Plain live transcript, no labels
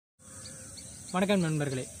வணக்கம்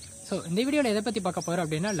நண்பர்களே. ஸோ இந்த வீடியோவில் எதை பற்றி பார்க்க போகிறோம்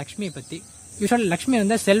அப்படின்னா லக்ஷ்மியை பற்றி. யூஸ்வலாக லக்ஷ்மி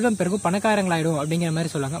வந்து செல்வம் பெருகும் பணக்காரங்களாயிடும் அப்படிங்கிற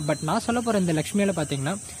மாதிரி சொல்லுவாங்க. பட் நான் சொல்ல போகிற இந்த லக்ஷ்மியில்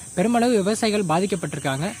பார்த்தீங்கன்னா பெருமளவு விவசாயிகள்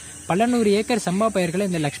பாதிக்கப்பட்டிருக்காங்க. பல நூறு ஏக்கர் சம்பா பயிர்களை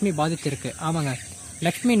இந்த லக்ஷ்மி பாதிச்சிருக்கு. ஆமாங்க,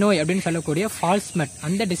 லக்ஷ்மி நோய் அப்படின்னு சொல்லக்கூடிய ஃபால்ஸ்மெட்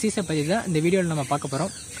அந்த டிசீஸை பற்றி தான் இந்த வீடியோவில் நம்ம பார்க்க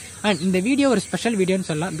போகிறோம். அண்ட் இந்த வீடியோ ஒரு ஸ்பெஷல் வீடியோன்னு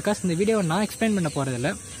சொல்லலாம். பிகாஸ் இந்த வீடியோவை நான் எக்ஸ்பிளைன் பண்ண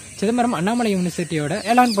போகிறதில்ல. சிதம்பரம் அண்ணாமலை யூனிவர்சிட்டியோட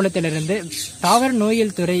ஏலான் புலத்திலிருந்து தாவர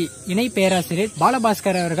நோயியல் துறை இணை பேராசிரியர்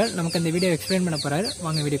பாலபாஸ்கர் அவர்கள் நமக்கு இந்த வீடியோ எக்ஸ்பிளைன் பண்ண போறாரு.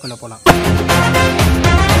 வாங்க வீடியோக்குள்ள போலாம்.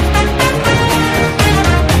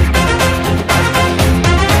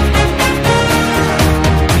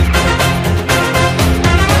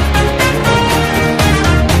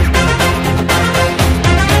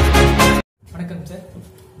 வணக்கம் சார்.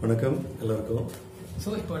 வணக்கம் எல்லாருக்கும்.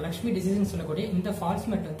 ஸோ இப்போ லக்ஷ்மி டிசீஸ்ன்னு சொல்லக்கூடிய இந்த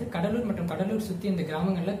ஃபால்ஸ்மெட் வந்து கடலூர் மற்றும் கடலூர் சுற்றி இந்த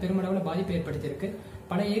கிராமங்களில் பெருமளவில் பாதிப்பு ஏற்படுத்தியிருக்கு.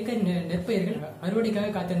 பல ஏக்கர் நெற்பயிர்கள் அறுவடைக்காக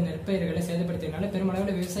காத்திருந்த நெற்பயிர்களை சேதப்படுத்தியதுனால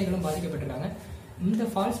பெருமளவில் விவசாயிகளும் பாதிக்கப்பட்டிருக்காங்க. இந்த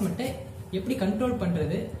ஃபால்ஸ்மெட்டை எப்படி கண்ட்ரோல்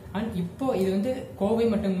பண்ணுறது? அண்ட் இப்போ இது வந்து கோவை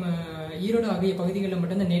மற்றும் ஈரோடு ஆகிய பகுதிகளில்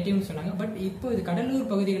மட்டும்தான் நேட்டிவ்னு சொன்னாங்க. பட் இப்போ இது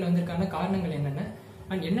கடலூர் பகுதிகளில் வந்திருக்கான காரணங்கள் என்னென்ன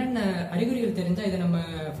அண்ட் என்னென்ன அறிகுறிகள் தெரிஞ்சால் இதை நம்ம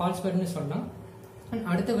ஃபால்ஸ்மெட்னு சொல்லலாம். அண்ட்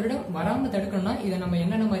அடுத்த வருடம் வராமல் தடுக்கணும்னா இதை நம்ம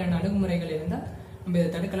என்னென்ன மாதிரியான அணுகுமுறைகள் இருந்தால் நம்ம இதை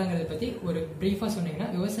தடுக்கலாங்கிறத பற்றி ஒரு பிரீஃபாக சொன்னீங்கன்னா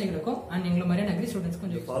விவசாயிகளுக்கும் அண்ட் எங்களை மாதிரியான அக்ரி ஸ்டூடெண்ட்ஸ்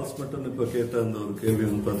கொஞ்சம். ஃபால்ஸ்மெட்னு இப்போ கேட்ட அந்த ஒரு கேள்வி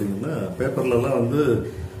வந்து பார்த்தீங்கன்னா பேப்பர்லலாம் வந்து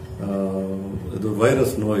இது ஒரு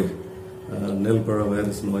வைரஸ் நோய், நெல் பழ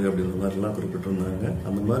வைரஸ் நோய் அப்படின்ற மாதிரிலாம் குறிப்பிட்டிருந்தாங்க.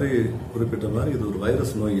 அந்த மாதிரி குறிப்பிட்ட மாதிரி இது ஒரு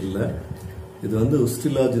வைரஸ் நோய் இல்லை. இது வந்து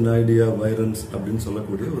உஸ்டிலாஜினைடியா வைரன்ஸ் அப்படின்னு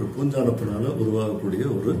சொல்லக்கூடிய ஒரு பூஞ்சானத்தினால உருவாகக்கூடிய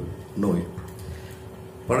ஒரு நோய்.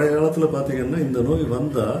 பழைய காலத்தில் பார்த்தீங்கன்னா இந்த நோய்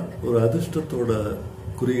வந்தால் ஒரு அதிர்ஷ்டத்தோட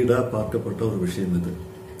குறியீடாக பார்க்கப்பட்ட ஒரு விஷயம் இது.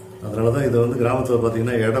 அதனால தான் இதை வந்து கிராமத்தில்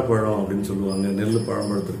பார்த்தீங்கன்னா எடப்பழம் அப்படின்னு சொல்லுவாங்க, நெல்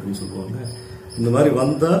பழம்பழத்திற்குன்னு சொல்லுவாங்க. இந்த மாதிரி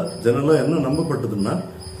வந்தால் ஜெனரலாக என்ன நம்பப்பட்டதுன்னா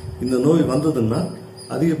இந்த நோய் வந்ததுன்னா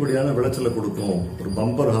அதிகப்படியான விளைச்சலை கொடுக்கும், ஒரு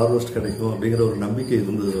பம்பர் ஹார்வெஸ்ட் கிடைக்கும் அப்படிங்கிற ஒரு நம்பிக்கை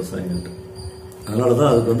இருந்தது விவசாயிகள்கிட்ட. அதனால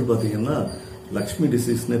தான் அதுக்கு வந்து பார்த்தீங்கன்னா லக்ஷ்மி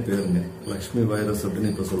டிசீஸ்னே பேருங்க. லக்ஷ்மி வைரஸ்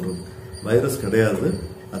அப்படின்னு இப்போ சொல்கிறது வைரஸ் கிடையாது,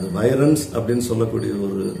 அது வைரன்ஸ் அப்படின்னு சொல்லக்கூடிய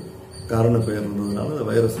ஒரு காரண பெயர் இருந்ததுனால அது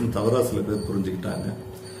வைரஸ்ன்னு தவறாக சில பேர் புரிஞ்சுக்கிட்டாங்க.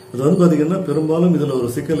 அது வந்து பார்த்தீங்கன்னா பெரும்பாலும் இதில் ஒரு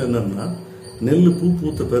சிக்கல் என்னன்னா நெல்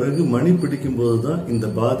பூத்த பிறகு மணி பிடிக்கும் போது தான் இந்த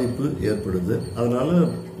பாதிப்பு ஏற்படுது. அதனால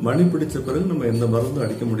மணி பிடிச்ச பிறகு நம்ம எந்த மருந்தும்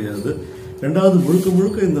அடிக்க முடியாது. ரெண்டாவது, முழுக்க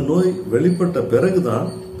முழுக்க இந்த நோய் வெளிப்பட்ட பிறகுதான்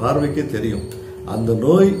பார்வைக்கே தெரியும். அந்த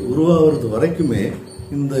நோய் உருவாகிறது வரைக்குமே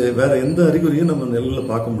இந்த வேற எந்த அறிகுறியும் நம்ம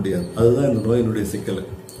நெல்லில் பார்க்க முடியாது. அதுதான் இந்த நோயினுடைய சிக்கல்.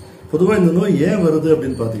 பொதுவாக இந்த நோய் ஏன் வருது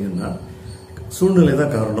அப்படின்னு பார்த்தீங்கன்னா சூழ்நிலை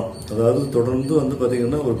தான் காரணம். அதாவது தொடர்ந்து வந்து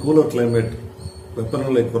பார்த்தீங்கன்னா ஒரு கூலர் கிளைமேட்,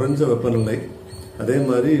 வெப்பநிலை குறைஞ்ச வெப்பநிலை, அதே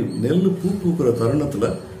மாதிரி நெல் பூக்கிற தருணத்தில்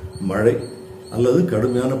மழை அல்லது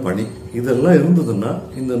கடுமையான பனி, இதெல்லாம் இருந்ததுன்னா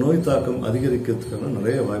இந்த நோய் தாக்கம் அதிகரிக்கிறதுக்கான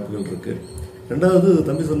நிறைய வாய்ப்புகள் இருக்கு. ரெண்டாவது,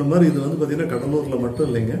 தம்பி சொன்ன மாதிரி இது வந்து பார்த்தீங்கன்னா கடலூரில் மட்டும்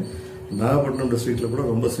இல்லைங்க, நாகப்பட்டினம் டிஸ்ட்ரிக்ட்ல கூட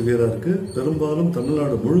ரொம்ப சிவியரா இருக்கு. பெரும்பாலும்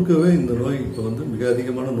தமிழ்நாடு முழுக்கவே இந்த நோய் இப்போ வந்து மிக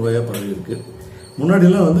அதிகமான நோயாக பரவி இருக்கு.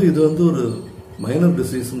 முன்னாடியெல்லாம் வந்து இது வந்து ஒரு மைனர்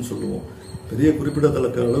டிசீஸ்ன்னு சொல்லுவோம். பெரிய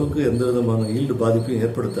குறிப்பிடத்தக்க அளவுக்கு எந்த விதமான ஈல்டு பாதிப்பையும்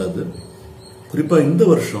ஏற்படுத்தாது. குறிப்பாக இந்த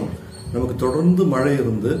வருஷம் நமக்கு தொடர்ந்து மழை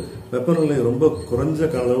இருந்து வெப்பநிலை ரொம்ப குறைஞ்ச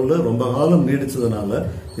அளவில் ரொம்ப காலம் நீடிச்சதுனால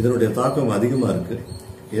இதனுடைய தாக்கம் அதிகமாக இருக்கு.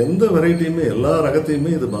 எந்த வெரைட்டியுமே எல்லா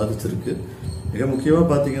ரகத்தையுமே இது பாதிச்சிருக்கு. மிக முக்கியமாக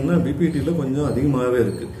பார்த்தீங்கன்னா பிபிடியில் கொஞ்சம் அதிகமாகவே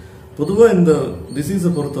இருக்கு. பொதுவாக இந்த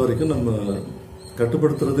டிசீஸை பொறுத்த வரைக்கும் நம்ம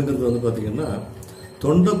கட்டுப்படுத்துறதுங்கிறது வந்து பார்த்தீங்கன்னா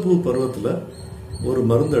தொண்டைப்பூ பருவத்தில் ஒரு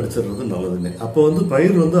மருந்து அடிச்சிடுறது நல்லதுங்க. அப்போ வந்து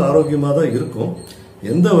பயிர் வந்து ஆரோக்கியமாக தான் இருக்கும்.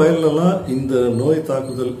 எந்த வயல்லலாம் இந்த நோய்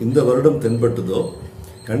தாக்குதல் இந்த வருடம் தென்பட்டுதோ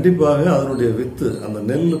கண்டிப்பாக அதனுடைய வித்து, அந்த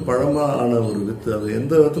நெல் பழமா ஆன ஒரு வித்து, அது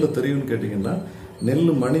எந்த விதத்துல தெரியும்னு கேட்டீங்கன்னா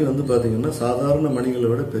நெல் மணி வந்து பாத்தீங்கன்னா சாதாரண மணிகளை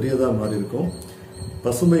விட பெரியதா மாறி இருக்கும்,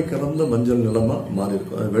 பசுமை கலந்த மஞ்சள் நிறமா மாறி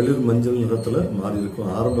இருக்கும், அது வெளிர் மஞ்சள் நிறத்துல மாறி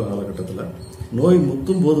இருக்கும். ஆரம்ப காலகட்டத்தில் நோய்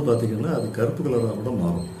முத்தும் போது பாத்தீங்கன்னா அது கருப்பு கலராக கூட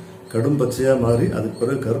மாறும், கடும் பச்சையா மாறி அதுக்கு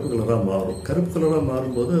பிறகு கருப்பு கலராக மாறும். கருப்பு கலராக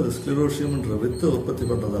மாறும்போது அது ஸ்க்ளிரோசியம்ன்ற வித்தை உற்பத்தி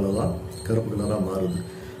பண்றதால தான் கருப்பு கலராக மாறுது.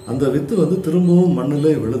 அந்த வித்து வந்து திரும்பவும்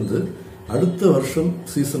மண்ணிலே விழுந்து அடுத்த வருஷம்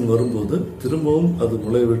சீசன் வரும்போது திரும்பவும் அது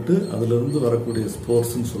முளைவிட்டு அதிலிருந்து வரக்கூடிய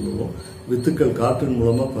ஸ்போர்ஸ்ன்னு சொல்லுவோம். வித்துக்கள் காற்றின்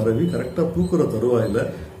மூலமா பரவி கரெக்டா பூக்குற தருவாயில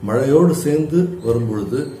மழையோடு சேர்ந்து வரும்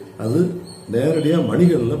பொழுது அது நேரடியா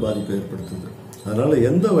மணிகள்ல பாதிப்பை ஏற்படுத்துது. அதனால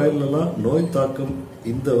எந்த வயல்லலாம் நோய் தாக்கம்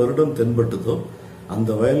இந்த வருடம் தென்பட்டுதோ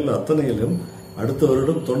அந்த வயல்ல அத்தனையிலும் அடுத்த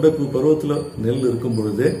வருடம் தொண்டைப்பூ பருவத்துல நெல் இருக்கும்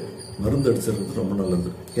பொழுதே மருந்து அடிச்சிருக்கிறது ரொம்ப நல்லது.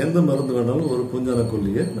 எந்த மருந்து வேணாலும் ஒரு பூஞ்சான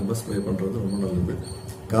கொல்லியை நம்ம ஸ்ப்ரே பண்றது ரொம்ப நல்லது.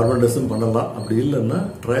 கார்பன் டெஸ்டும் பண்ணலாம். அப்படி இல்லைன்னா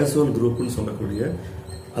ட்ரைசோல் குரூப்னு சொல்லக்கூடிய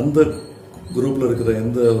அந்த குரூப்ல இருக்கிற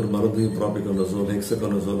எந்த ஒரு மருந்தையும் ப்ராபிகோனசோல்,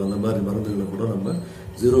 ஹெக்ஸகோனசோல் அந்த மாதிரி மருந்துகளை கூட நம்ம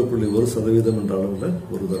 0.1% என்ற அளவில்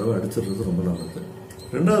ஒரு தடவை அடிச்சிடுறது ரொம்ப நல்லது.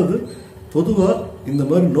 ரெண்டாவது, பொதுவாக இந்த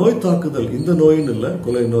மாதிரி நோய் தாக்குதல், இந்த நோயின்னு இல்லை,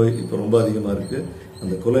 கொலை நோய் இப்போ ரொம்ப அதிகமாக இருக்கு.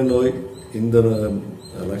 அந்த கொலை நோய், இந்த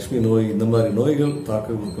லக்ஷ்மி நோய், இந்த மாதிரி நோய்கள் தாக்க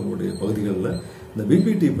இருக்கக்கூடிய பகுதிகளில் இந்த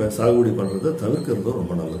பிபிடி சாகுபடி பண்ணுறதை தவிர்க்கிறது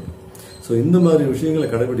ரொம்ப நல்லது. ஸோ இந்த மாதிரி விஷயங்களை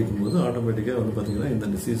கடைபிடிக்கும் போது ஆட்டோமேட்டிக்காக வந்து பார்த்தீங்கன்னா இந்த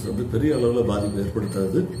டிசீஸ் வந்து பெரிய அளவில் பாதிப்பு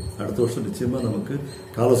ஏற்படுத்தாது. அடுத்த வருஷம் நிச்சயமாக நமக்கு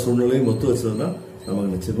கால சூழ்நிலையும் ஒத்து வச்சதுன்னா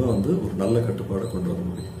நமக்கு நிச்சயமாக வந்து ஒரு நல்ல கட்டுப்பாடை கொண்டு வர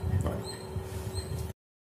முடியும்.